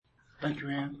Thank you,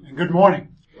 Ann. And good morning.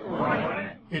 Good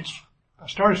morning. I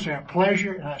started to say a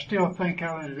pleasure, and I still think,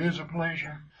 Ellen, it is a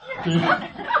pleasure.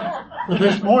 But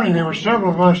this morning there were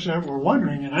several of us that were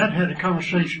wondering, and I'd had a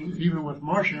conversation even with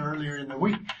Marcia earlier in the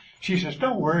week. She says,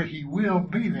 don't worry, he will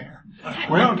be there.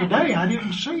 Well, today I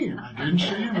didn't see him. I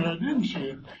didn't see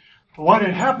him. But what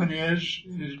had happened is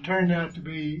it turned out to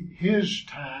be his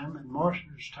time and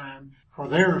Marcia's time for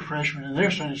their refreshment in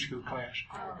their Sunday school class.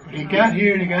 But he got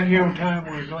here on time.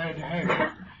 We're glad to have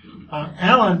him.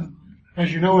 Alan,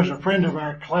 as you know, is a friend of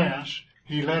our class.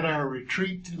 He led our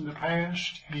retreat in the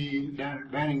past. Down at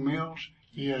Banning Mills.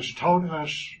 He has taught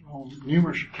us on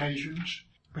numerous occasions.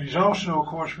 But he's also, of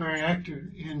course, very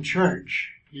active in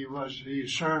church. He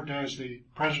served as the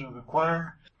president of the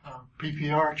choir,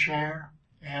 PPR chair,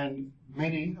 and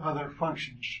many other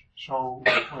functions. So,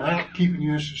 without keeping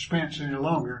you in suspense any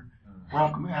longer,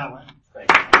 welcome, Alan. Thank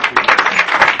you.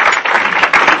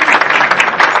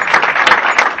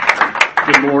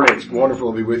 Good morning. It's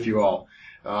wonderful to be with you all.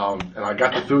 And I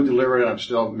got the food delivered, and I'm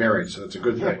still married, so it's a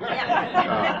good thing.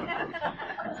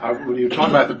 When you talk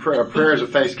about the prayers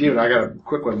of Thanksgiving, I got a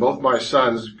quick one. Both my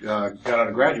sons got out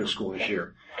of graduate school this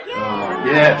year.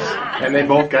 Yes, and they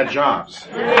both got jobs.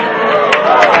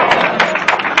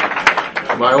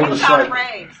 My oldest son.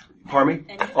 Pardon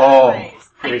me? Oh,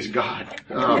 praise God.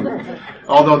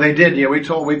 Although they did,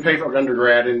 we paid for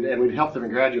undergrad and we'd help them in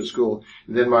graduate school.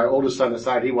 And then my oldest son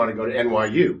decided he wanted to go to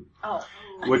NYU.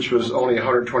 Which was only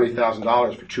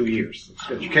 $120,000 for 2 years of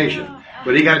education.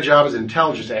 But he got a job as an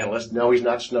intelligence analyst. No, he's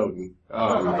not Snowden.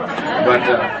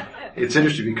 But it's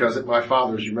interesting because my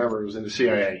father, as you remember, was in the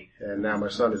CIA. And now my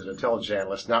son is an intelligence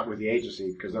analyst, not with the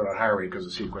agency because they're not hiring because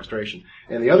of sequestration.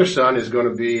 And the other son is going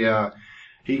to be,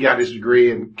 he got his degree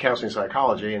in counseling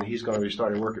psychology and he's going to be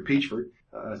starting work at Peachford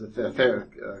as a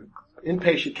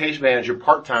inpatient case manager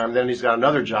part-time. Then he's got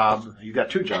another job. He's got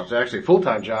two jobs, actually, a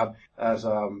full-time job as,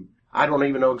 I don't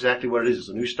even know exactly what it is. It's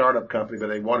a new startup company, but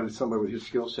they wanted somebody with his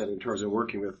skill set in terms of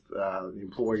working with the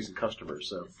employees and customers.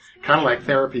 So kind of like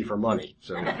therapy for money.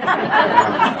 So, although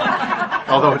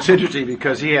it's interesting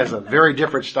because he has a very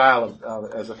different style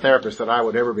as a therapist than I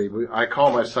would ever be. I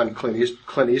call my son Clint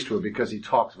Eastwood because he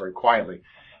talks very quietly.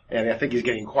 And I think he's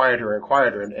getting quieter and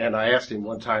quieter. And I asked him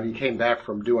one time, he came back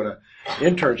from doing an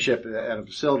internship at a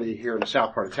facility here in the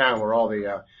south part of town where all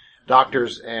the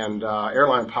doctors and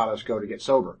airline pilots go to get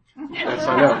sober. Yes,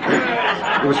 I know.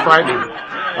 It was frightening.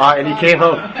 And he came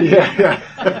home. Yeah.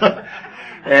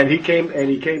 And he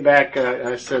came back,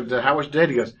 I said, how was your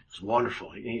day? He goes, it's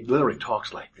wonderful. He literally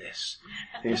talks like this.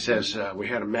 And he says, we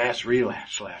had a mass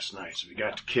relapse last night, so we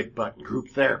got to kick butt in group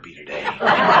therapy today. And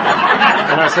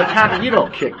I said, Patton, you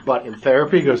don't kick butt in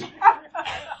therapy. He goes,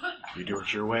 you do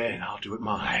it your way and I'll do it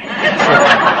mine.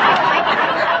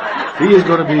 So, he's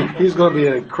going to be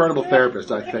an incredible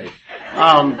therapist, I think.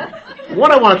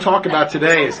 What I want to talk about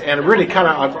today is, and really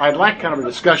I'd like kind of a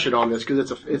discussion on this because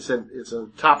it's a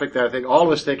topic that I think all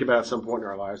of us think about at some point in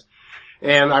our lives.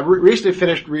 And I recently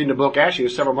finished reading a book, actually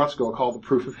several months ago, called The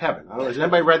Proof of Heaven. I don't know, has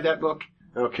anybody read that book?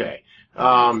 Okay.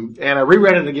 And I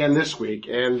reread it again this week,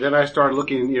 and then I started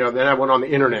looking, then I went on the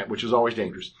internet, which is always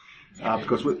dangerous.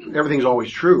 Because everything's always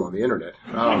true on the internet.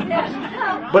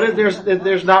 But there's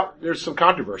some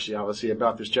controversy, obviously,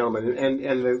 about this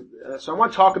gentleman. So I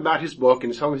want to talk about his book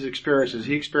and some of his experiences.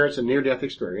 He experienced a near-death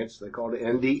experience. They call it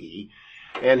NDE.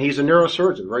 And he's a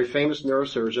neurosurgeon, very famous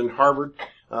neurosurgeon. Harvard,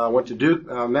 went to Duke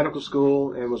Medical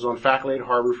School and was on faculty at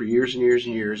Harvard for years and years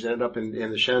and years. Ended up in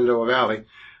the Shenandoah Valley.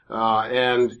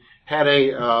 And had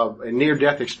a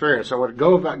near-death experience. So I want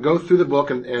to go through the book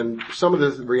and some of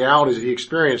the realities that he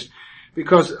experienced.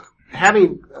 Because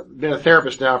having been a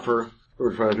therapist now for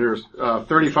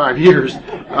 35 years,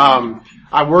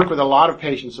 I worked with a lot of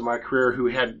patients in my career who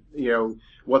had,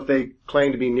 what they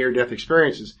claim to be near-death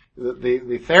experiences.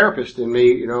 The therapist in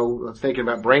me, thinking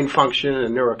about brain function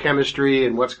and neurochemistry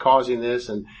and what's causing this,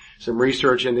 and some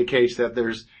research indicates that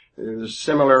there's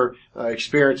similar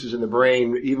experiences in the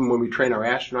brain, even when we train our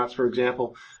astronauts, for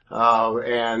example.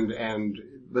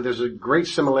 But there's a great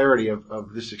similarity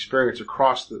of this experience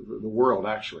across the world,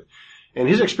 actually. And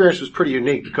his experience was pretty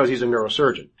unique because he's a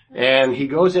neurosurgeon. And he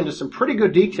goes into some pretty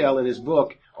good detail in his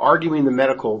book, arguing the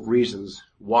medical reasons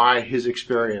why his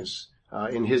experience,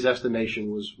 in his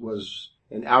estimation, was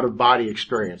an out-of-body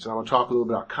experience. And I want to talk a little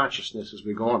bit about consciousness as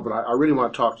we go on. But I really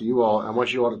want to talk to you all. I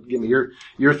want you all to give me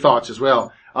your thoughts as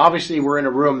well. Obviously, we're in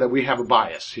a room that we have a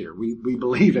bias here. We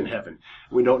believe in heaven.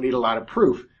 We don't need a lot of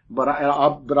proof. But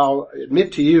I'll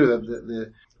admit to you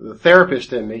that the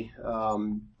therapist in me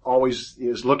always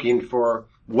is looking for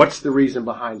what's the reason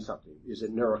behind something. Is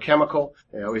it neurochemical?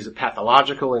 Is it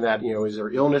pathological in that, is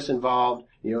there illness involved?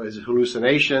 Is it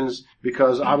hallucinations?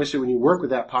 Because obviously when you work with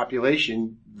that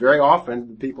population, very often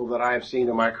the people that I have seen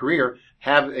in my career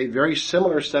have a very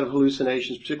similar set of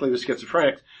hallucinations, particularly with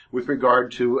schizophrenics, with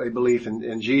regard to a belief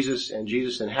in Jesus and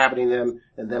Jesus inhabiting them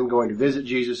and them going to visit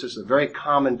Jesus. It's a very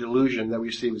common delusion that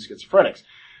we see with schizophrenics.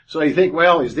 So you think,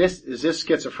 well, is this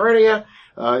schizophrenia?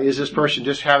 Is this person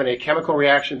just having a chemical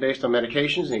reaction based on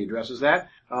medications? And he addresses that.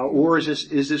 Or is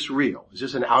this real? Is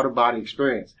this an out-of-body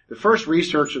experience? The first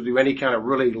researcher to do any kind of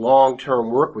really long-term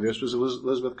work with this was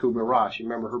Elizabeth Kubler-Ross. You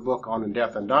remember her book On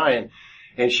Death and Dying.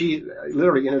 And she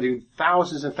literally interviewed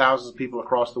thousands and thousands of people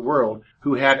across the world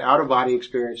who had out-of-body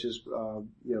experiences,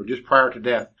 just prior to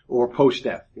death or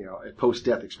post-death, a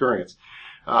post-death experience.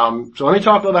 So let me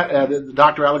talk about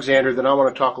Dr. Alexander, then I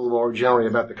want to talk a little more generally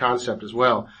about the concept as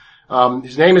well.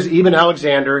 His name is Eben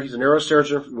Alexander. He's a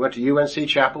neurosurgeon, went to UNC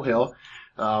Chapel Hill.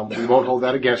 We won't hold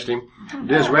that against him.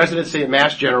 Did his residency at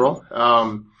Mass General,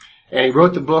 and he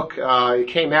wrote the book. It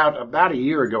came out about a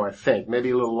year ago, I think, maybe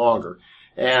a little longer.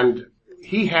 And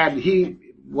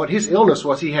what his illness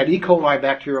was, he had E. coli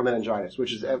bacterial meningitis,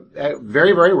 which is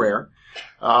very, very rare.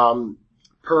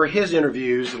 Per his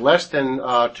interviews, less than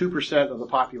 2% of the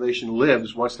population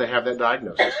lives once they have that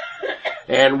diagnosis.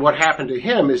 And what happened to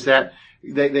him is that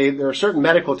there are certain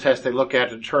medical tests they look at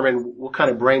to determine what kind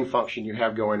of brain function you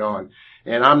have going on.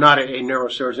 And I'm not a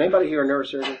neurosurgeon. Anybody here a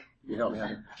neurosurgeon? You help me out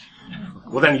here.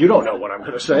 Well, then you don't know what I'm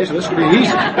going to say, so this will be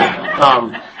easy.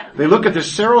 They look at the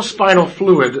cerebrospinal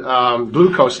fluid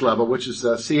glucose level, which is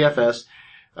CFS,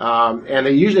 and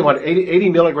they usually want 80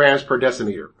 milligrams per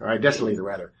deciliter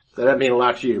rather. So that means a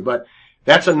lot to you, but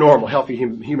that's a normal, healthy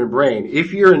human brain.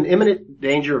 If you're in imminent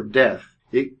danger of death,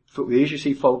 we usually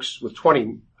see folks with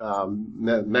 20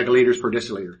 megaliters per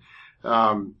deciliter.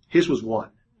 His was 1.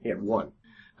 He had 1.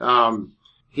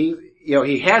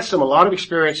 He had a lot of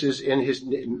experiences in his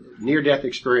near-death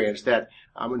experience that,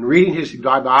 in reading his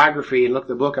biography and looking at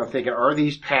the book, I'm thinking, are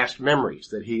these past memories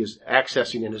that he is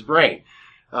accessing in his brain?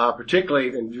 Particularly,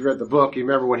 and you read the book, you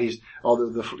remember when he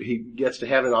gets to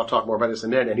heaven, I'll talk more about this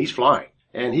in a minute, and he's flying.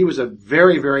 And he was a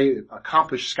very, very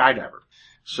accomplished skydiver.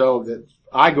 So that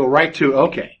I go right to,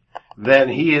 okay, then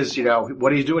he is,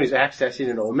 what he's doing is accessing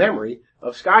an old memory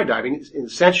of skydiving,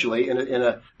 essentially in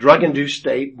a drug-induced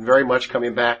state, very much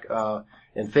coming back,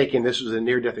 and thinking this was a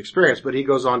near-death experience, but he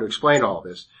goes on to explain all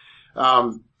this.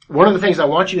 One of the things I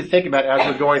want you to think about as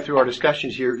we're going through our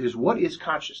discussions here is, what is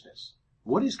consciousness?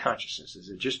 What is consciousness? Is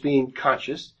it just being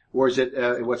conscious, or is it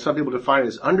what some people define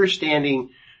as understanding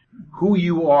who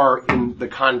you are in the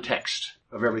context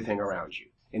of everything around you?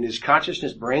 And is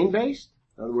consciousness brain-based,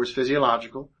 in other words,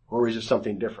 physiological, or is it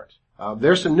something different?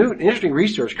 There's some new, interesting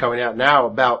research coming out now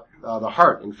about the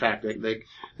heart. In fact,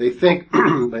 they think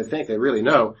they really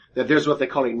know that there's what they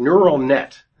call a neural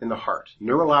net in the heart,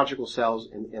 neurological cells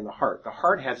in the heart. The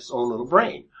heart has its own little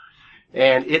brain.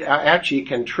 And it actually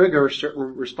can trigger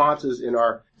certain responses in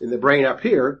the brain up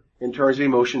here in terms of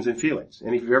emotions and feelings.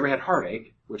 And if you've ever had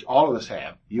heartache, which all of us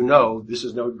have, this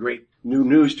is no great new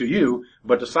news to you,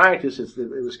 but to scientists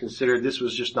it was considered this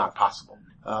was just not possible.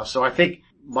 So I think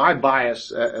my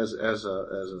bias as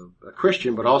a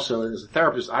Christian, but also as a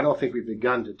therapist, I don't think we've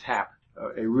begun to tap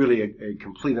a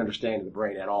complete understanding of the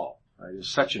brain at all. It's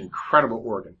such an incredible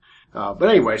organ. But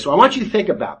anyway, so I want you to think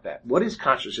about that. What is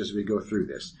consciousness as we go through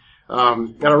this?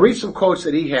 And I'll read some quotes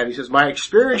that he had. He says, "My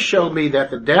experience showed me that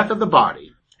the death of the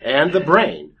body and the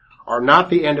brain are not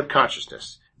the end of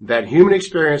consciousness, that human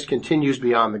experience continues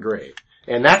beyond the grave."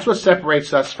 And that's what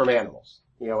separates us from animals.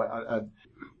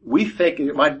 We think,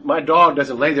 my dog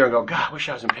doesn't lay there and go, "God, I wish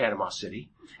I was in Panama City."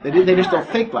 They just don't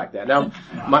think like that. Now,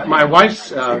 my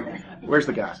wife's, where's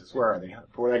the glasses? Where are they?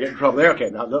 Before I get in trouble there? Okay,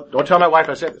 now don't tell my wife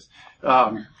I said this.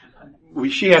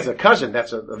 She has a cousin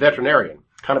that's a veterinarian,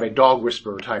 kind of a dog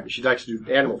whisperer type, and she likes to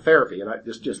do animal therapy, and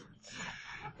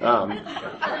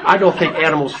I don't think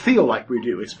animals feel like we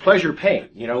do. It's pleasure pain.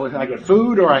 I get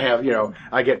food or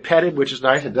I get petted, which is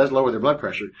nice. It does lower their blood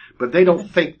pressure, but they don't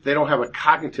have a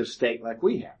cognitive state like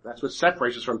we have. That's what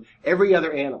separates us from every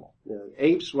other animal.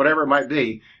 Apes, whatever it might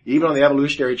be, even on the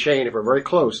evolutionary chain, if we're very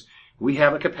close, we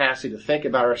have a capacity to think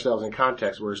about ourselves in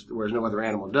context, whereas no other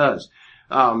animal does.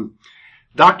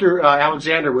 Dr.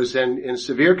 Alexander was in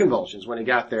severe convulsions when he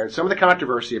got there, and some of the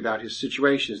controversy about his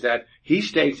situation is that he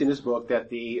states in his book that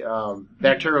the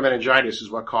bacterial meningitis is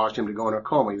what caused him to go in a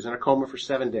coma. He was in a coma for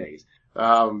 7 days.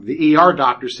 The ER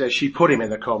doctor says she put him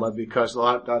in the coma because a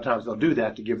lot of times they'll do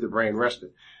that to give the brain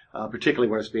respite,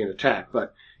 particularly when it's being attacked.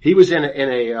 But he was in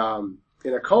a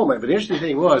coma. But the interesting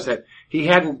thing was that he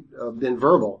hadn't been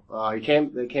verbal. They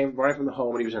came right from the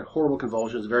home, and he was in horrible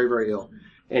convulsions, very, very ill.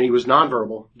 and he was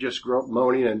nonverbal, just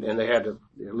moaning, and they had to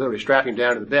literally strap him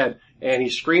down to the bed, and he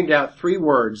screamed out 3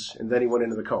 words, and then he went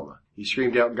into the coma. He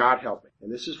screamed out, "God help me."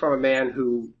 And this is from a man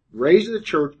who raised in the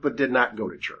church, but did not go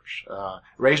to church.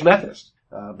 Raised Methodist,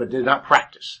 but did not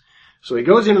practice. So he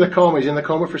goes into the coma. He's in the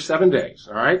coma for 7 days,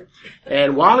 all right?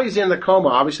 And while he's in the coma,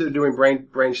 obviously they're doing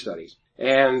brain studies.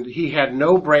 And he had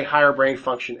no higher brain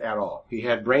function at all. He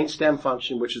had brainstem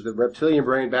function, which is the reptilian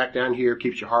brain back down here,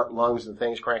 keeps your heart and lungs and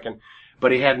things cranking.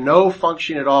 But he had no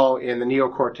function at all in the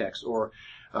neocortex, or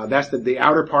that's the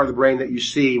outer part of the brain that you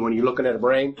see when you're looking at a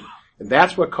brain. And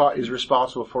that's what is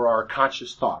responsible for our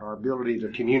conscious thought, our ability to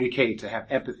communicate, to have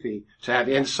empathy, to have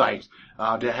insight,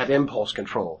 to have impulse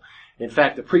control. In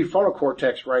fact, the prefrontal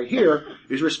cortex right here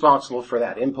is responsible for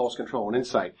that, impulse control and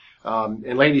insight.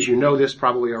 And ladies, you know this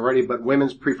probably already, but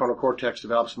women's prefrontal cortex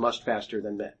develops much faster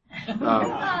than men.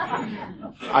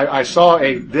 I saw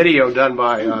a video done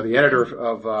by the editor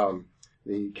of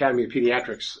the Academy of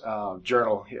Pediatrics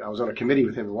journal. I was on a committee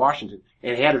with him in Washington,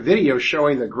 and he had a video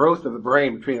showing the growth of the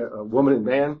brain between a woman and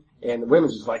man, and the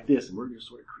women's is like this, and we're just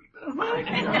sort of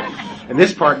creeping up. And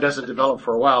this part doesn't develop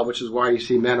for a while, which is why you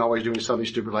see men always doing something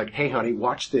stupid like, "Hey honey,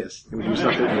 watch this," and we do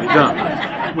something really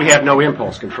dumb. We have no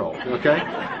impulse control, okay?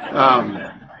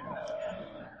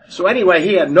 So anyway,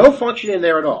 he had no function in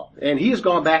there at all, and he has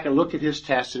gone back and looked at his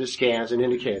tests and his scans and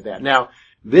indicated that. Now,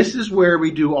 this is where we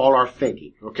do all our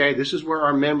thinking, okay? This is where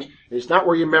our it's not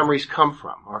where your memories come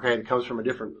from, okay? It comes from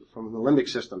from the limbic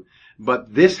system.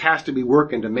 But this has to be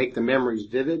working to make the memories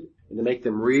vivid and to make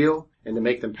them real and to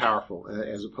make them powerful,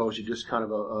 as opposed to just kind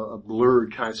of a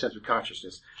blurred kind of sense of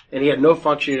consciousness. And he had no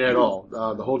function at all,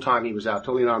 the whole time he was out,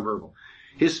 totally nonverbal.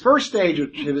 His first stage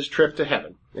of his trip to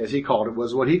heaven, as he called it,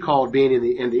 was what he called being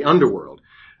in the underworld.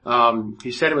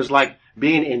 He said it was like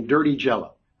being in dirty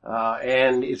jello.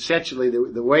 And essentially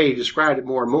the way he described it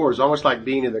more and more is almost like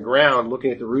being in the ground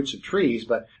looking at the roots of trees,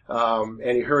 but,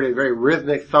 and he heard a very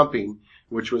rhythmic thumping,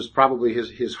 which was probably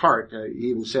his heart. He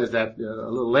even says that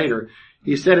a little later.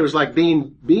 He said it was like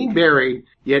being buried,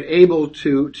 yet able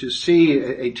to see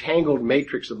a tangled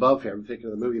matrix above him, thinking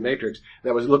of the movie Matrix,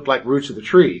 that looked like roots of the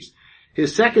trees.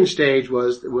 His second stage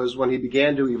was when he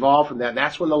began to evolve from that.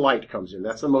 That's when the light comes in.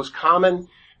 That's the most common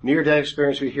near-death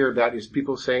experience we hear about, is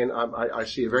people saying, I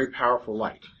see a very powerful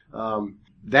light.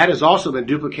 That has also been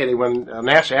duplicated when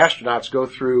NASA astronauts go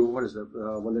through,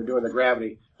 when they're doing the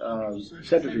gravity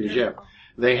centrifuge, yeah.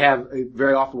 They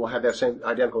very often will have that same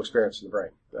identical experience in the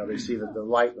brain. They see the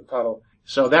light in the tunnel.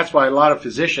 So that's why a lot of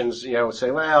physicians,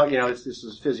 say, well, this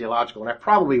is physiological. And I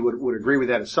probably would agree with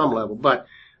that at some level, but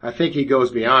I think he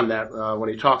goes beyond that, when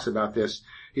he talks about this.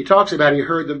 He talks about, he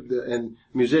heard and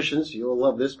musicians, you'll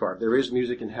love this part, there is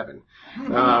music in heaven,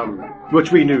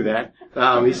 which we knew that.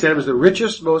 He said it was the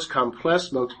richest, most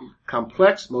complex,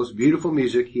 most beautiful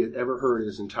music he had ever heard in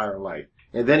his entire life.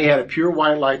 And then he had a pure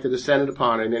white light that descended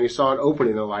upon him, and he saw an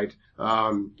opening in the light,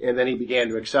 and then he began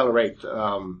to accelerate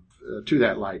to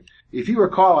that light. If you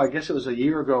recall, I guess it was a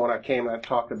year ago when I came and I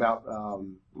talked about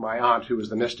my aunt, who was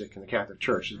the mystic in the Catholic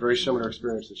Church. It's a very similar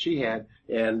experience that she had,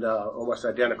 and almost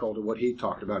identical to what he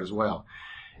talked about as well.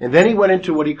 And then he went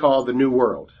into what he called the New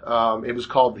World.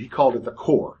 He called it the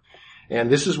core. And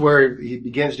this is where he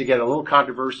begins to get a little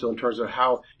controversial in terms of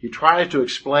how he tries to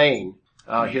explain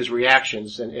his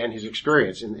reactions and his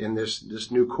experience in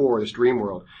this new core, this dream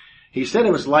world. He said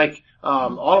it was like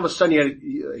all of a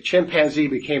sudden a chimpanzee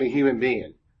became a human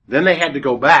being. Then they had to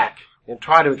go back and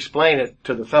try to explain it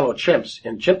to the fellow chimps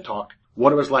in chimp talk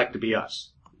what it was like to be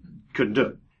us. Couldn't do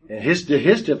it. And his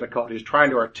difficulty is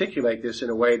trying to articulate this in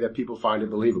a way that people find it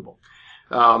believable.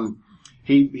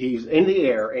 He's in the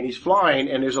air and he's flying,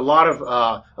 and there's a lot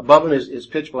of above him is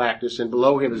pitch blackness, and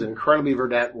below him is an incredibly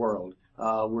verdant world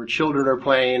where children are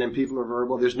playing and people are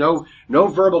verbal. There's no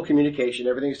verbal communication.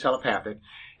 Everything's telepathic.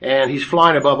 And he's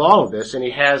flying above all of this, and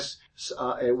he has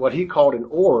what he called an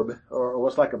orb, or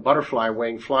what's like a butterfly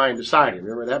wing, flying beside him.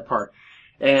 Remember that part?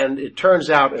 And it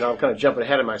turns out, and I'm kind of jumping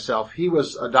ahead of myself, he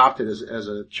was adopted as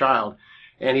a child,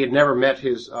 and he had never met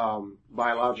his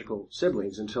biological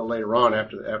siblings until later on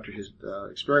after his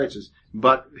experiences.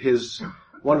 But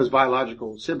one of his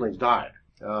biological siblings died,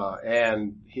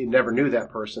 and he never knew that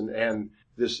person. And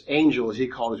this angel, as he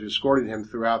called it, who escorted him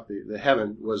throughout the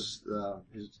heaven, was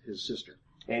his sister.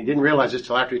 And he didn't realize this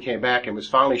till after he came back and was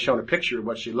finally shown a picture of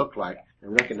what she looked like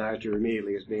and recognized her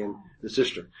immediately as being the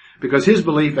sister. Because his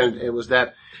belief, and it was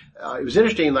that, it was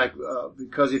interesting,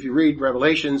 because if you read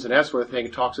Revelations and that sort of thing,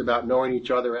 it talks about knowing each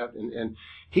other, and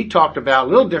he talked about a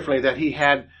little differently that he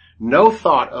had no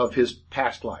thought of his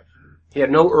past life. He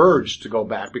had no urge to go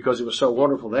back because it was so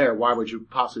wonderful there. Why would you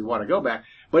possibly want to go back?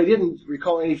 But he didn't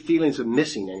recall any feelings of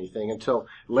missing anything until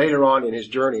later on in his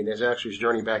journey, and his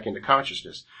journey back into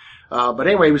consciousness. But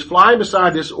anyway, he was flying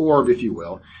beside this orb, if you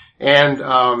will,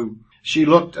 and she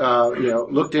looked at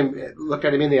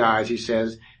him in the eyes, he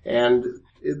says, and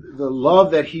the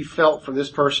love that he felt from this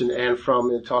person and from,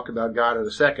 and talk about God in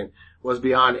a second, was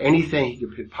beyond anything he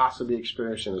could possibly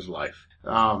experience in his life.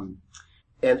 And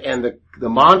the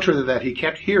mantra that he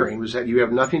kept hearing was that you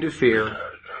have nothing to fear,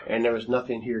 and there is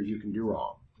nothing here you can do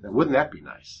wrong. Now, wouldn't that be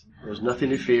nice? There's nothing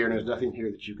to fear, and there's nothing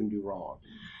here that you can do wrong.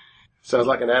 Sounds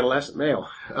like an adolescent male.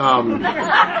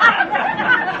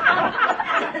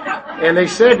 And they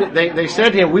said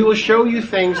to him, we will show you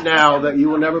things now that you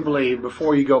will never believe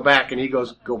before you go back. And he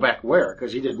goes, go back where?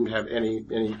 Because he didn't have any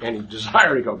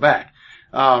desire to go back.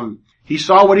 He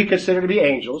saw what he considered to be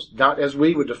angels, not as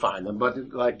we would define them,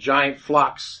 but like giant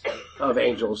flocks of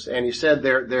angels. And he said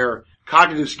their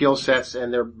cognitive skill sets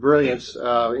and their brilliance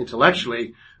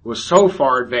intellectually was so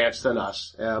far advanced than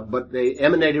us, but they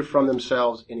emanated from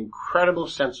themselves an incredible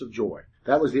sense of joy.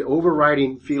 That was the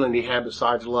overriding feeling he had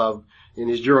besides love in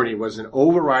his journey, was an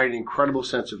overriding incredible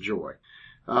sense of joy.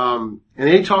 And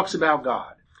then he talks about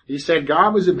God. He said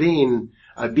God was a being,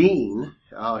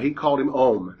 he called him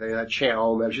Om. That chant,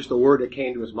 Om, that was just a word that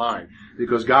came to his mind,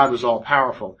 because God was all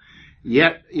powerful.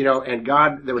 Yet, and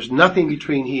God, there was nothing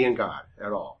between he and God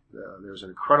at all. There was an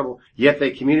incredible, yet they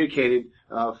communicated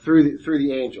through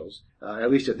the angels, at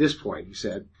least at this point, he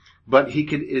said. But he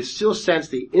could still sense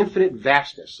the infinite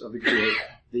vastness of the Creator,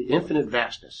 the infinite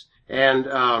vastness.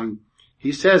 And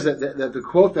he says that the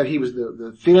quote that he was,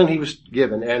 the feeling he was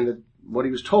given and what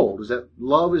he was told was that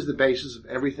love is the basis of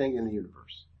everything in the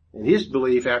universe. And his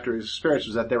belief after his experience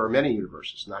was that there were many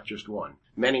universes, not just one.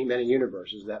 Many, many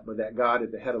universes, but that God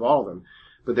is the head of all of them.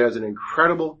 But there's an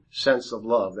incredible sense of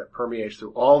love that permeates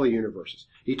through all the universes.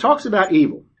 He talks about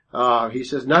evil. He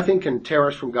says nothing can tear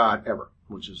us from God ever,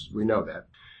 we know that.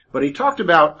 But he talked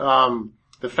about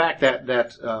the fact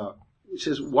that he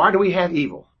says, why do we have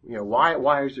evil?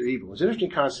 Why is there evil? It's an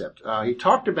interesting concept. He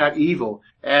talked about evil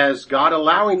as God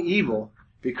allowing evil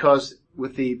because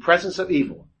with the presence of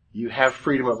evil, you have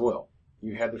freedom of will.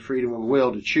 You have the freedom of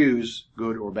will to choose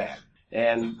good or bad.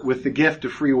 And with the gift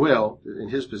of free will, in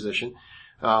his position,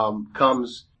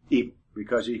 comes evil,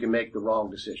 because you can make the wrong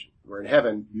decision. Where in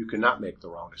heaven, you cannot make the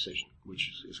wrong decision,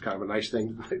 which is kind of a nice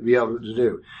thing to be able to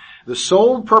do. The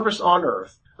sole purpose on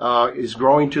earth is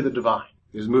growing to the divine,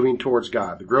 is moving towards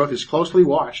God. The growth is closely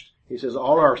watched. He says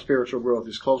all our spiritual growth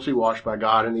is closely watched by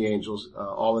God and the angels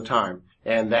all the time,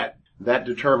 and that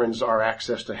determines our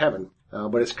access to heaven.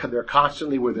 But they're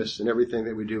constantly with us in everything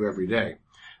that we do every day.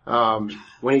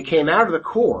 When he came out of the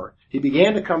Corps, he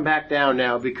began to come back down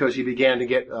now because he began to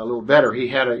get a little better. He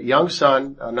had a young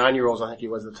son, 9-year-old I think he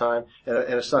was at the time, and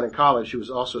a son in college who was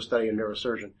also studying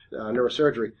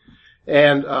neurosurgery.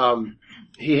 And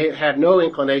he had no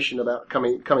inclination about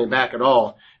coming back at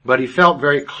all, but he felt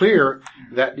very clear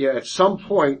that at some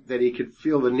point that he could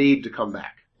feel the need to come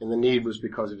back. And the need was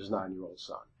because of his 9-year-old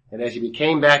son. And as he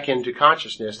became back into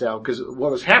consciousness now, because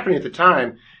what was happening at the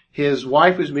time, his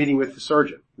wife was meeting with the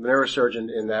surgeon, the neurosurgeon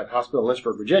in that hospital in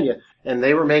Lynchburg, Virginia, and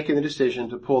they were making the decision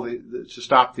to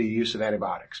stop the use of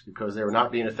antibiotics because they were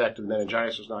not being effective. The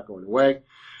meningitis was not going away.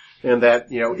 And that,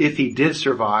 if he did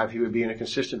survive, he would be in a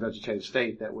consistent vegetative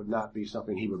state. That would not be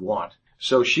something he would want.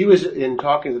 So she was in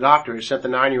talking to the doctor, who sent the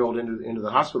 9-year-old into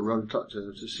the hospital room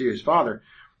to see his father.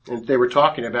 And they were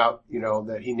talking about,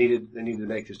 that they needed to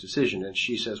make this decision. And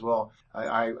she says, well,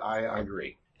 I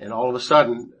agree. And all of a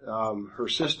sudden,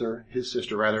 his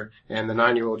sister, and the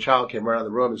 9-year-old child came right out of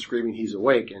the room and screaming, he's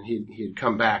awake. And he had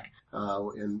come back,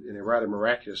 in a rather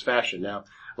miraculous fashion. Now,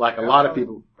 like a lot of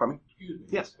people, pardon me? Excuse me.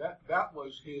 Yes. That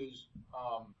was his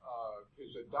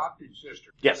adopted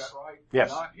sister. Yes. Is that right?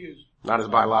 Yes. Not his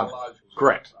biological. sister.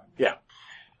 Correct. Right?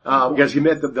 Yeah. Because he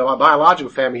met the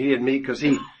biological family he didn't meet because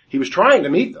he was trying to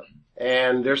meet them.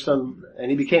 And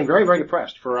he became very, very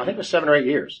depressed for, I think it was 7 or 8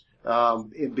 years.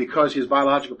 Because his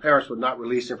biological parents would not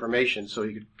release information so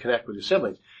he could connect with his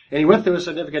siblings. And he went through a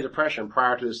significant depression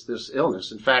prior to this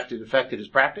illness. In fact, it affected his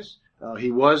practice.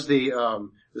 He was the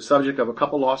subject of a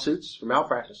couple lawsuits for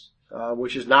malpractice,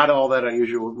 which is not all that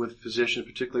unusual with physicians,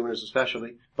 particularly when it's a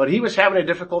specialty. But he was having a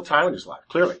difficult time in his life,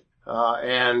 clearly.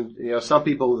 And some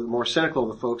people, the more cynical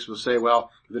of the folks, will say, well,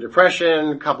 the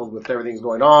depression coupled with everything that's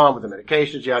going on, with the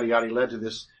medications, yada, yada, led to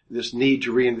this need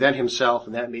to reinvent himself,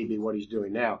 and that may be what he's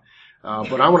doing now.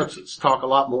 But I want to talk a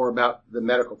lot more about the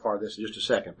medical part of this in just a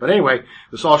second. But anyway,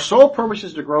 the sole purpose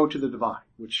is to grow to the divine,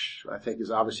 which I think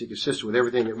is obviously consistent with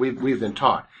everything that we've been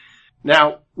taught.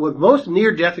 Now, with most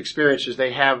near-death experiences,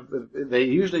 they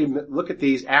usually look at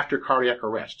these after cardiac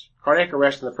arrest. Cardiac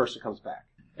arrest and the person comes back.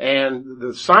 And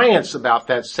the science about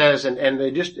that says, and if I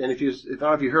don't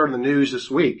know if you heard on the news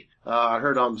this week, I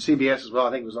heard on CBS as well,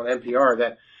 I think it was on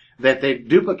NPR, that they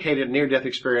duplicated near-death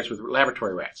experience with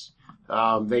laboratory rats.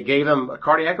 They gave them a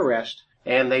cardiac arrest,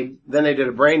 and they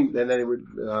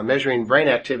were measuring brain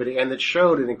activity, and it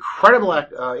showed an incredible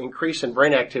increase in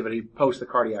brain activity post the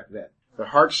cardiac death. The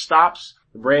heart stops,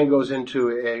 the brain goes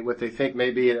into what they think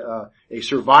may be a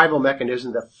survival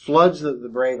mechanism that floods the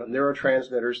brain with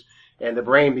neurotransmitters, and the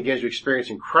brain begins to experience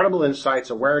incredible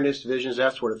insights, awareness, visions,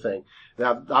 that sort of thing.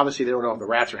 Now, obviously they don't know if the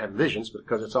rats are having visions,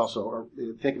 because it's also, or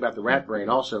think about the rat brain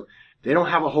also, they don't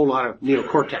have a whole lot of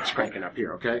neocortex cranking up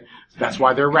here, okay? That's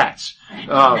why they're rats.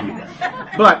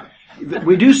 But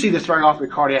we do see this very often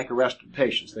in cardiac arrest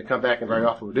patients. They come back and very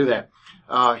often will do that.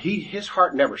 His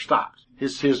heart never stopped.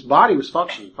 His body was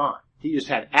functioning fine. He just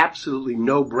had absolutely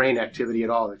no brain activity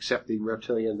at all except the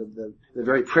reptilian, the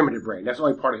very primitive brain. That's the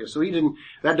only part of his. So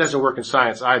that doesn't work in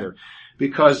science either.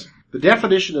 Because the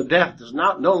definition of death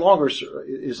no longer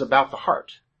is about the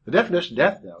heart. The definition of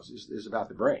death now is about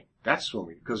the brain. That's when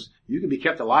because you can be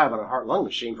kept alive on a heart-lung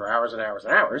machine for hours and hours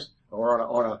and hours, or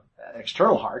on a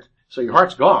external heart. So your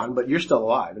heart's gone, but you're still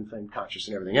alive and conscious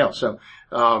and everything else. So,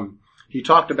 he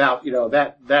talked about,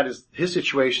 that is, his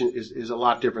situation is a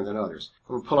lot different than others.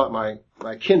 I'm going to pull out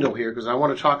my Kindle here because I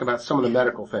want to talk about some of the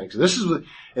medical things. This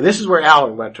is where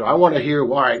Alan went to. I want to hear,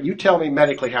 all right, you tell me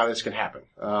medically how this can happen.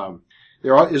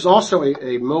 There is also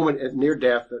a moment at near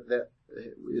death that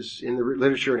is in the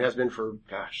literature and has been for,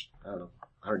 I don't know,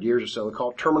 100 years or so,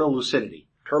 called terminal lucidity.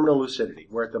 Terminal lucidity,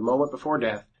 where at the moment before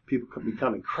death, people can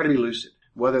become incredibly lucid.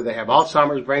 Whether they have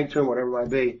Alzheimer's, brain tumor, whatever it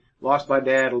might be. Lost my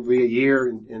dad, it'll be a year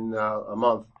in a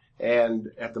month.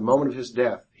 And at the moment of his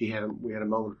death, we had a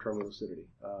moment of terminal lucidity.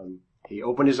 He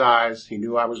opened his eyes. He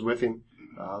knew I was with him.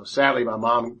 Sadly, my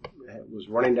mom was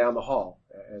running down the hall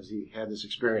as he had this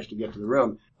experience to get to the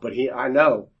room. But I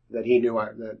know that he knew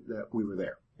that we were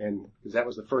there. And because that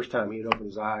was the first time he had opened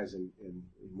his eyes in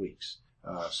weeks.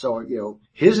 So,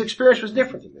 his experience was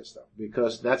different than this though,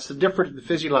 because that's the difference, the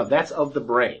physiology, that's of the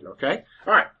brain, okay?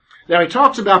 Alright. Now he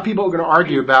talks about people are going to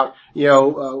argue about,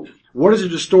 what is a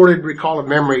distorted recall of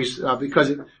memories, because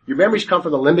your memories come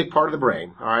from the limbic part of the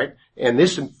brain, alright? And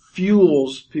this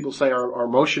fuels, people say, our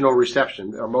emotional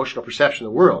perception of the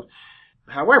world.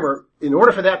 However, in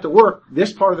order for that to work,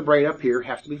 this part of the brain up here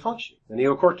has to be functioning, the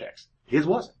neocortex. His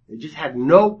wasn't. It just had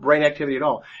no brain activity at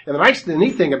all. And the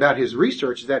neat thing about his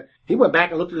research is that he went back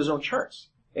and looked at his own charts.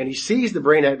 And he sees the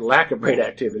lack of brain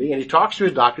activity, and he talks to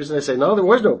his doctors, and they say, no, there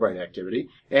was no brain activity.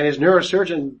 And his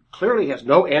neurosurgeon clearly has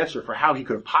no answer for how he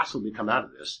could have possibly come out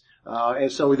of this. And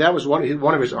so that was one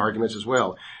of his arguments as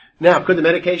well. Now, could the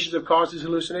medications have caused his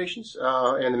hallucinations,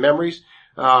 and the memories?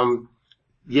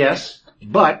 Yes.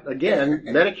 But, again,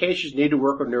 medications need to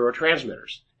work with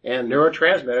neurotransmitters. And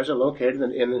neurotransmitters are located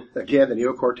in the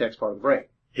neocortex part of the brain.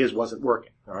 His wasn't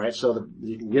working. Alright, so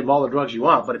you can give him all the drugs you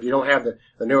want, but if you don't have the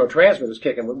neurotransmitters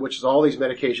kicking, which is all these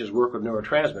medications work with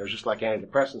neurotransmitters, just like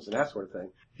antidepressants and that sort of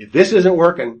thing. If this isn't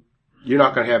working, you're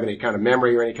not going to have any kind of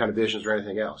memory or any kind of visions or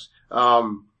anything else.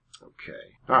 Okay.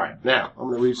 Alright, now, I'm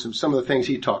going to read some of the things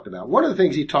he talked about. One of the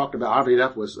things he talked about, oddly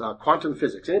enough, was quantum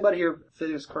physics. Anybody here a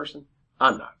physics person?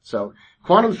 I'm not. So,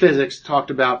 quantum physics talked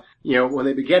about, when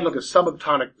they began to look at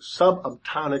subatomic,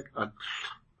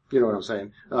 you know what I'm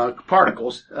saying,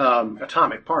 particles,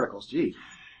 atomic particles,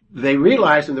 they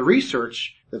realized in the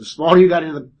research that the smaller you got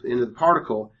into the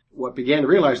particle, what began to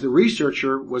realize the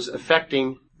researcher was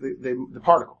affecting the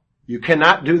particle. You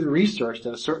cannot do the research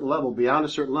at a certain level, beyond a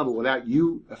certain level, without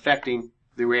you affecting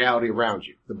the reality around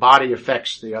you. The body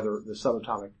affects the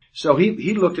subatomic. So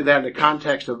he looked at that in the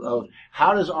context of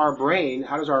how does our brain,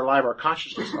 how does our life, our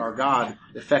consciousness, our God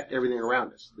affect everything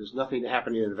around us? There's nothing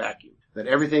happening in a vacuum. That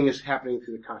everything is happening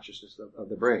through the consciousness of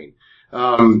the brain.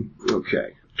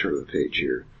 Okay, turn the page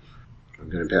here. I'm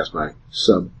going to pass my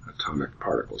subatomic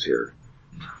particles here.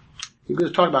 He's going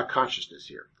to talk about consciousness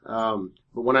here.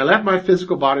 But when I left my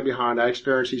physical body behind, I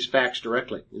experienced these facts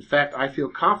directly. In fact, I feel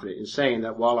confident in saying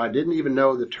that while I didn't even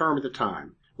know the term at the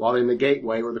time, while in the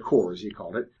gateway, or the core as he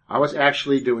called it, I was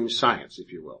actually doing science,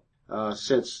 if you will.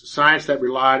 Since science that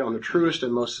relied on the truest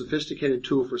and most sophisticated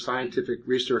tool for scientific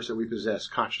research that we possess,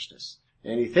 consciousness.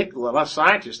 And a lot of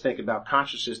scientists think about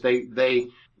consciousness, they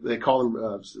call them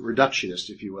reductionists,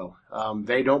 if you will.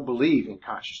 They don't believe in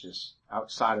consciousness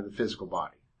outside of the physical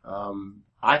body.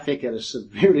 I think it is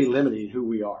severely limiting who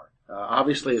we are.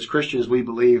 Obviously, as Christians, we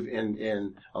believe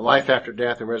in a life after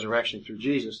death and resurrection through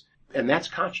Jesus, and that's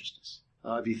consciousness.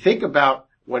 If you think about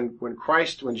when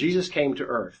Jesus came to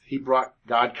earth, he brought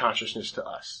God consciousness to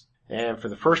us. And for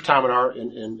the first time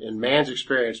in man's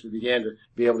experience, we began to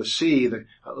be able to see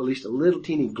at least a little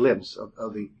teeny glimpse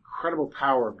of the incredible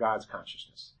power of God's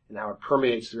consciousness and how it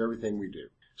permeates through everything we do.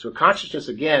 So consciousness,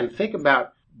 again, think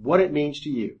about what it means to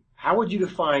you. How would you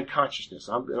define consciousness?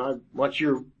 And I want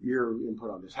your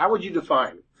input on this. How would you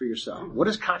define it for yourself? What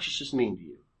does consciousness mean to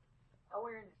you?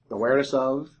 Awareness. Awareness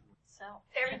of? Self.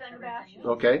 Everything about you.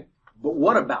 Okay. But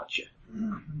what about you?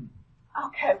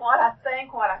 Okay, what I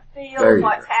think, what I There feel, you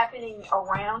what's go. happening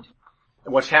around.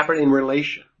 And what's happening in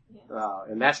relation.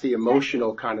 And that's the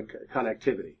emotional kind of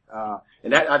connectivity.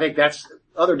 And that, I think that's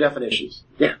other definitions.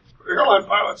 Yeah. Airline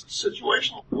pilots,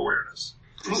 situational awareness.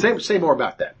 Say more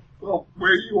about that. Well,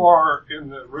 where you are in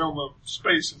the realm of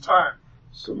space and time.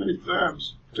 So many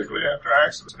times, particularly after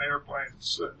accidents in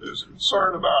airplanes, there's a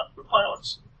concern about the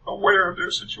pilots aware of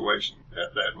their situation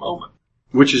at that moment.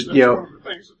 Which is, That's one of the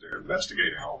things that they're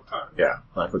investigating all the time. yeah,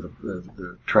 like with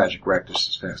the tragic wreck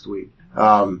this past week.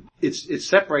 It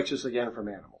separates us again from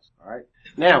animals. All right.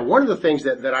 Now, one of the things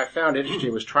that I found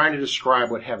interesting was trying to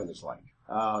describe what heaven is like,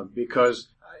 because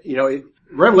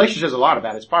Revelation says a lot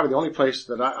about it. It's probably the only place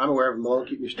that I'm aware of, and Malone,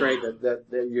 keep me straight, that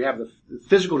you have the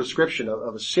physical description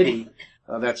of a city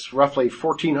that's roughly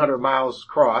 1,400 miles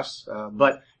across.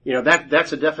 But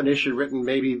that's a definition written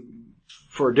maybe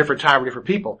for a different time for different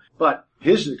people. But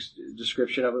his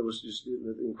description of it was just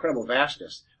incredible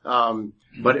vastness.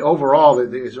 But overall,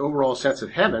 his overall sense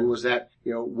of heaven was that,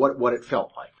 what it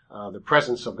felt like. The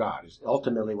presence of God is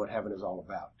ultimately what heaven is all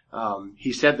about.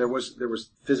 He said there was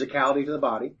physicality to the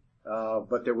body,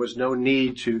 but there was no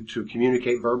need to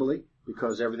communicate verbally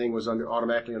because everything was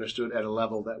automatically understood at a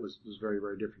level that was very,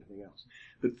 very different than anything else.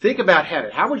 But think about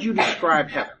heaven. How would you describe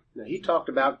heaven? Now, he talked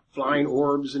about flying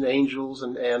orbs and angels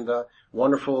and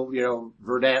wonderful,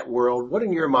 verdant world. What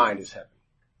in your mind is heaven?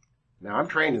 Now, I'm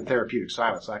trained in therapeutic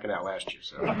silence. I can outlast you,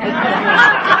 so.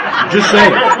 Just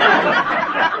saying.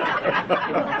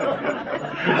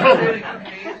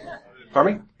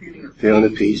 Pardon me? Feeling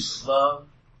the peace. Love.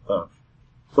 Love.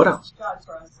 What else? God's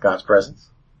presence. God's presence.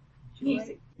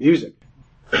 Music. Music.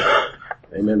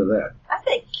 Amen to that. I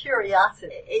think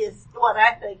curiosity is what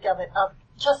I think of it, of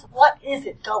just what is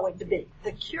it going to be?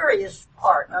 The curious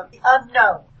part of the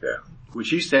unknown. Yeah. Which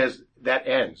he says that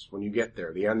ends when you get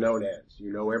there. The unknown ends.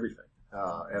 You know everything.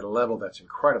 At a level that's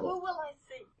incredible. Who will I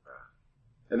see?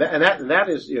 And that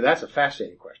is, that's a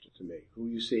fascinating question to me. Who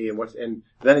you see and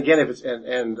then again, if it's,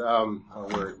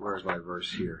 where's my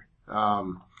verse here? I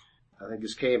think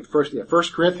this came first, 1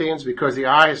 Corinthians, because the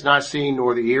eye has not seen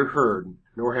nor the ear heard,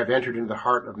 nor have entered into the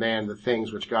heart of man the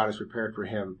things which God has prepared for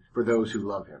him, for those who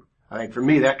love him. I think for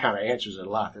me that kind of answers it a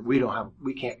lot, that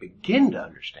we can't begin to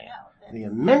understand the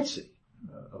immensity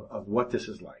of what this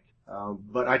is like.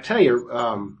 But I tell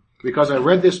you, because I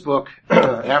read this book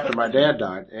after my dad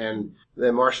died, and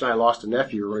then Marcia and I lost a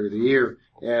nephew earlier the year,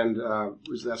 and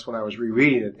that's when I was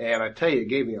rereading it, and I tell you, it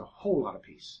gave me a whole lot of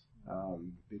peace.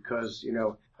 Because,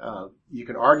 you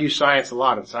can argue science a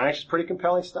lot, and science is pretty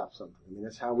compelling stuff sometimes. I mean,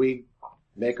 that's how we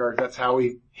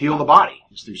heal the body,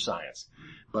 is through science.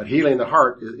 But healing the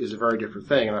heart is a very different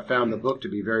thing, and I found the book to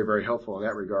be very, very helpful in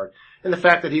that regard. And the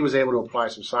fact that he was able to apply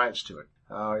some science to it,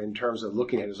 in terms of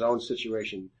looking at his own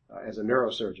situation as a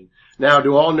neurosurgeon. Now,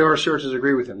 do all neurosurgeons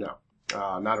agree with him? No.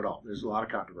 Not at all. There's a lot of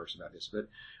controversy about this, but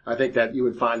I think that you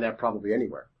would find that probably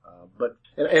anywhere.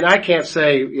 And I can't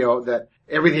say, that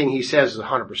everything he says is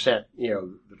 100%,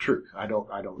 the truth. I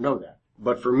don't know that.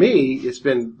 But for me, it's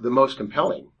been the most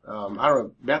compelling. I don't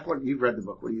know, Beth, you've read the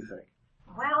book. What do you think?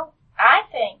 Well, I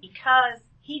think because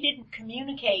he didn't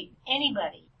communicate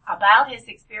anybody about his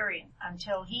experience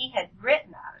until he had written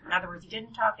about it. In other words, he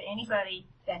didn't talk to anybody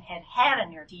that had had a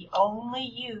near. He only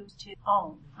used his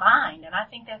own mind, and I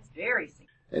think that's very significant.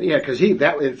 And yeah, because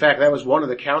in fact, that was one of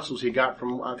the counsels he got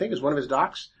from, I think it was one of his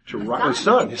docs, to write, his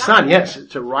son, yes,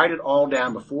 to write it all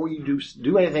down before you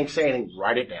do anything, say anything,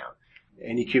 write it down.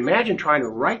 And you can imagine trying to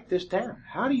write this down.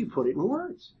 How do you put it in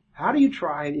words? How do you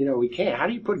try, we can't. How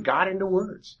do you put God into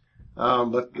words?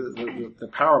 But the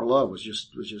power of love was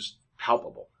just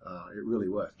palpable. It really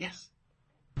was. Yes.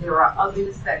 There are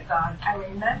others that God, I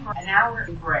remember an hour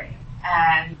in prayer,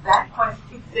 and that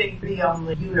question seemed to be on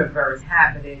the universe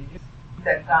habited,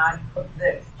 that God put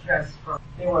this just for,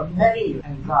 there were many,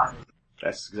 and God.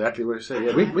 That's exactly what he said.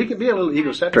 Yeah, we can be a little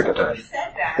egocentric at When times. he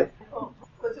said that, it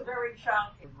was a very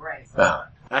challenging race.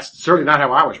 That's certainly not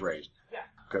how I was raised. Yeah.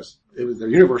 Because the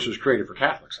universe was created for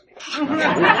Catholics. I mean,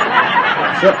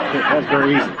 that's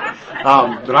very easy.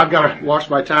 But I've got to watch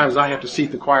my time as I have to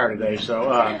seat the choir today.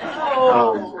 So,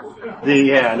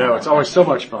 it's always so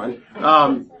much fun.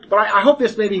 But I hope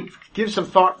this maybe gives some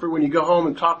thought for when you go home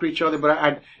and talk to each other.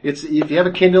 But it's if you have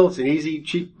a Kindle, it's an easy,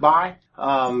 cheap buy.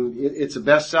 It's a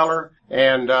bestseller,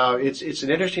 and it's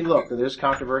an interesting look. There's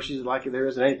controversies like there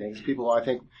is in anything. People, I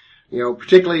think,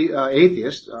 particularly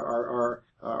atheists, are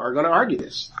going to argue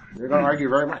this. They're going to argue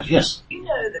very much. Yes. You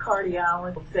know the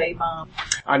cardiologist Zabon?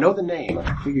 I know the name.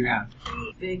 I figure out.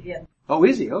 He's big in. Oh,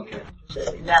 is he? Okay.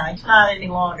 Now, he's not any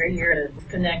longer here.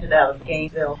 It's connected out of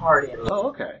Gainesville, Hardin. Oh,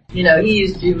 okay. He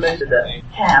used to do most of the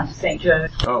half St. Joe's.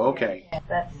 Oh, okay.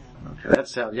 That's. Okay, that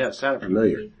sounded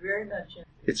familiar. He's very much in.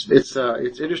 It's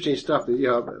interesting stuff.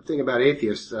 The thing about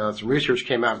atheists, some research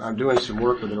came out. I'm doing some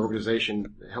work with an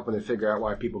organization helping them figure out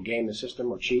why people game the system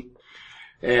or cheat.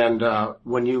 And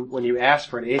when you ask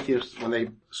for an atheist, when they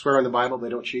swear on the Bible, they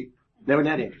don't cheat. Never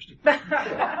that interesting.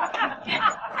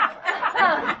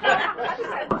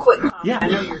 Quick comment. Yeah. I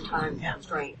know your time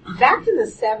constraint. Back in the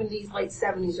 70s, late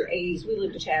 70s or 80s, we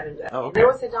lived in Chattanooga. Oh, okay. There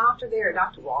was a doctor there,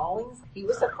 Dr. Rawlings. He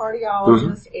was a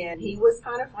cardiologist, and he was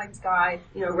kind of like this guy,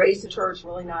 raised in church,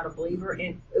 really not a believer.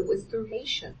 And it was through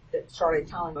patients that started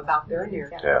telling him about their near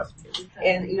death. Yeah.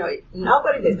 And,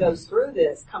 nobody that goes through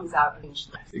this comes out and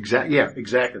Exactly. Yeah,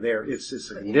 exactly. There, it's a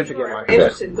significant. If you're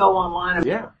interested, go online.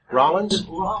 Yeah. Rollins?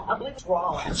 I believe it's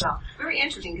Rollins. So, very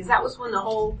interesting, because that was when the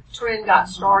whole trend got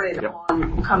started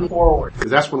on coming forward. Because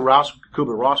that's when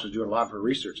Kubler-Ross was doing a lot of her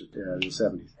research in the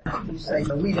 70s. You say,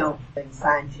 we don't think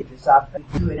scientists are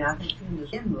doing our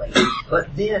independently,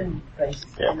 but then,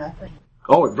 and I think.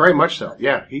 Oh, very much so.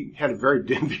 Yeah, he had a very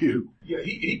dim view. Yeah,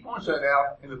 he points that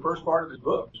out in the first part of his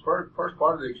book, his first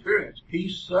part of the experience. He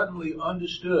suddenly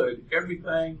understood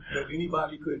everything that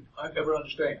anybody could ever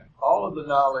understand. All of the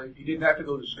knowledge, he didn't have to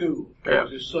go to school. It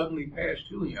was just suddenly passed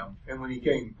to him. And when he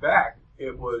came back,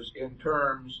 it was in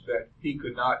terms that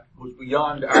was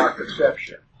beyond our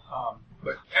conception.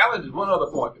 But Alan, there's one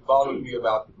other point that bothers me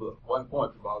about the book. One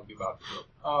point that bothers me about the book.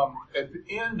 At the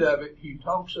end of it, he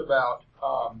talks about,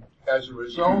 as a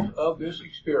result of this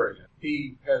experience,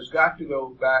 he has got to go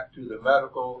back to the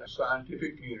medical and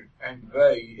scientific community and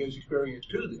convey his experience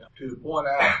to them, to point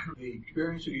out the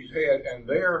experience that he's had and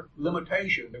their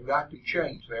limitations have got to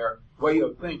change their way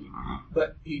of thinking.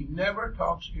 But he never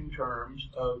talks in terms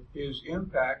of his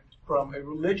impact from a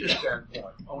religious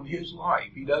standpoint on his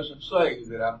life. He doesn't say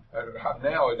that I'm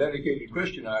now a dedicated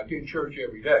Christian. I attend church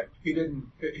every day.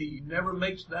 He never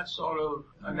makes that sort of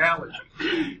analogy.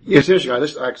 Yes,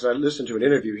 because I listened to an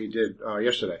interview he did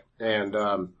yesterday, and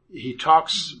he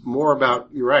talks more about.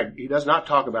 You're right. He does not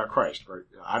talk about Christ.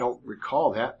 I don't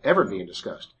recall that ever being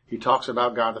discussed. He talks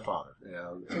about God the Father,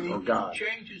 or God. He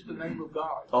changes the name of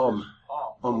God.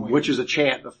 Which is a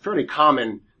fairly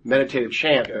common meditative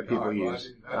chant that people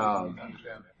use.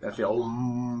 That's the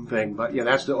old thing, but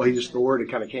that's just the word it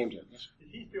kind of came to. Is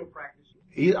he still practicing?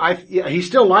 He's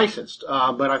still licensed,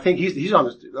 but I think he's on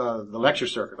the lecture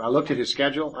circuit. I looked at his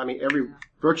schedule. I mean,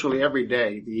 virtually every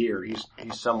day of the year, he's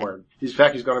somewhere. In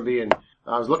fact, he's going to be in.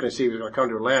 I was looking to see if he was going to come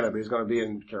to Atlanta, but he's going to be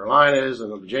in Carolinas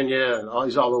and Virginia, and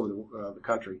he's all over the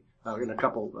country. In a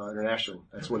couple international.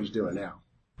 That's what he's doing now.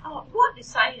 Oh, what is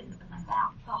saying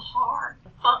about the heart,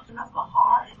 the function of the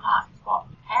heart, and not what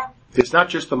we have? It's not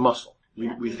just the muscle.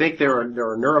 We think there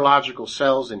are neurological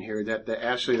cells in here that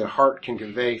actually the heart can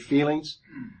convey feelings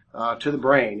to the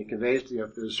brain. It conveys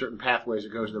there's certain pathways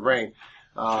that goes to the brain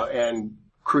and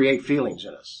create feelings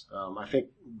in us. I think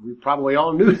we probably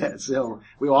all knew that. So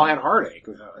we all had heartache,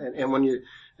 and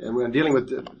when dealing with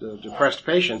the depressed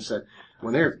patients,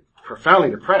 when they're profoundly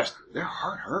depressed, their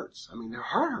heart hurts. I mean, their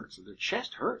heart hurts, their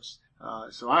chest hurts.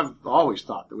 So I've always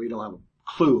thought that we don't have a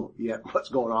clue yet what's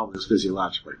going on with us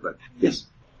physiologically. But yes.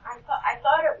 I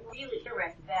thought it really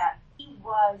interesting that he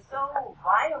was so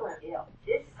violently ill.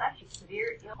 This is such a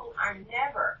severe ill.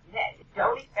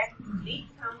 Don't expect it to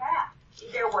come back.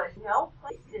 There was no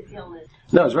place this illness.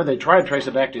 No, it's right. They tried to trace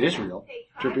it back to Israel.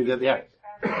 But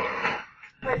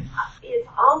it's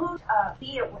almost a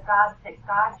fear with God that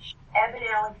God, Evan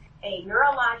Alex, a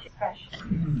neurologic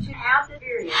specialist, to have the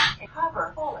experience and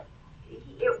cover fully.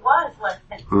 It was less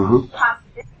than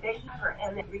possibility that he cover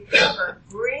and then recover,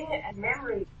 bring a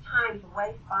memory time to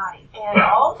waste body, and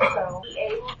also be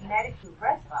able to medicate the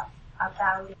rest of us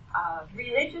about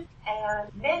religious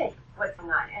and medical what's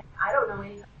going on. And I don't know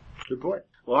anything. Good point.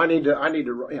 Well, I need to,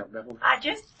 Bethel. I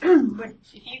just would,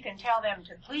 if you can tell them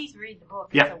to please read the book.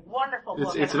 Yeah. It's a wonderful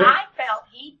book. It's and I felt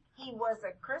he was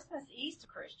a Christmas Easter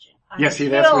Christian. Yes,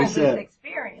 that's what he said. His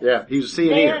experience. Yeah, he was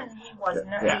seeing it. Then he was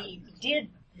not, he did.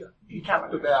 He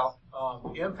talked about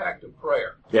the impact of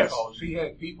prayer. Yes. Because he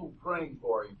had people praying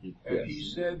for him, and he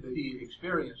said that he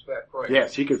experienced that prayer.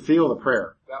 Yes, he could feel the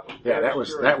prayer. That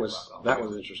was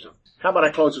interesting. How about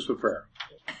I close this with prayer?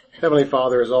 Heavenly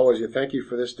Father, as always, we thank you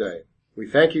for this day. We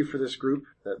thank you for this group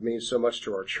that means so much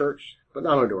to our church, but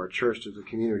not only to our church, to the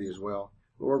community as well.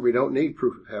 Lord, we don't need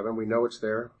proof of heaven. We know it's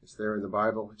there. It's there in the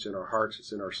Bible. It's in our hearts.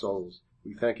 It's in our souls.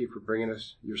 We thank you for bringing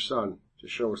us your Son to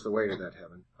show us the way to that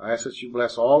heaven. I ask that you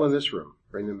bless all in this room.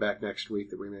 Bring them back next week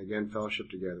that we may again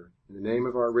fellowship together. In the name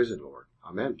of our risen Lord.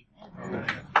 Amen. Amen.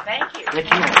 Thank you.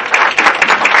 Thank you.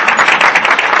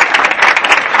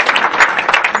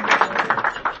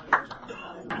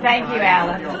 Thank you,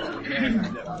 Alan.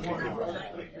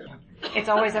 It's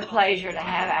always a pleasure to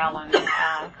have Alan.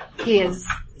 He is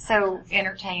so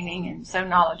entertaining and so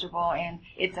knowledgeable, and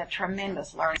it's a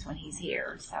tremendous learning when he's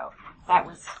here. So that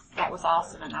was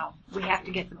awesome, and we have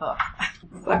to get the book.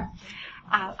 So,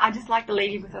 I'd just like to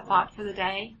leave you with a thought for the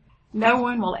day. No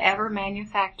one will ever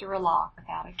manufacture a lock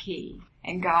without a key,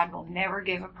 and God will never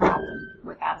give a problem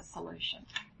without a solution.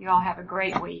 You all have a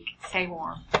great week. Stay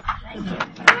warm. Thank you.